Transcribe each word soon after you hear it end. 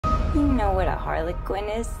You know what a harlequin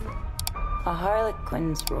is? A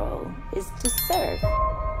harlequin's role is to serve.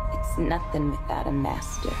 It's nothing without a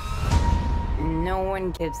master. And no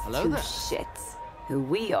one gives two shits who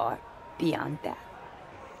we are beyond that.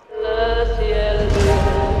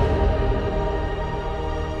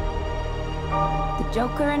 The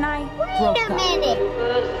Joker and I broke up.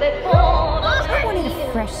 I wanted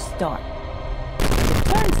a fresh start. It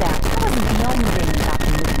turns out I wasn't the only villain out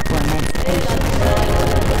there looking for emancipation.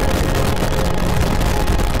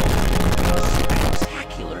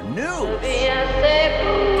 Spectacular news! I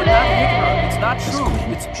did not hit her. It's not true.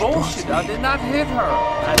 It's bullshit. I did not hit her.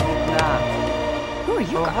 I did not. Who are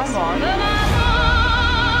you guys? Hold on.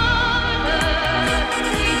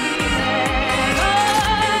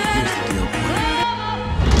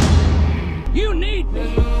 You need me!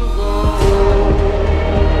 He's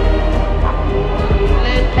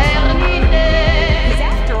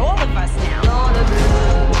after all of us now.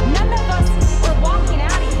 None of us were walking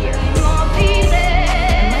out of here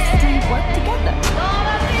unless we work together.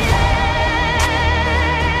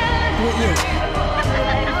 You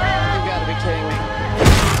gotta be kidding me.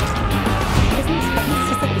 Isn't this fun? It's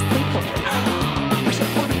just like the sleepover. We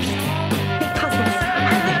should order pizza. Big cousins.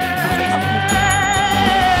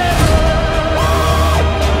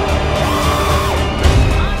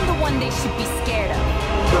 I'm the one they should be scared of.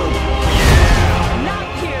 Not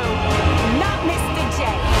you. Not Mr. J.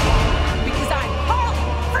 Because I'm Harley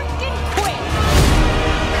freaking Quinn.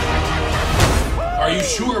 Are you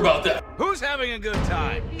sure about that? Who's having a good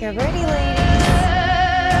time? Get ready, ladies.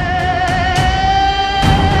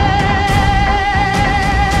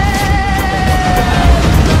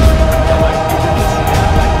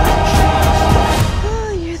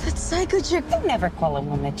 Psycho chick. I never call a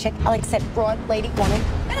woman a chick. I'll accept broad, lady, woman,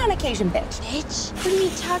 and on occasion, bitch. Bitch? What are you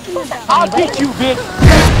talking about? I'll get you,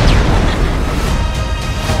 bitch!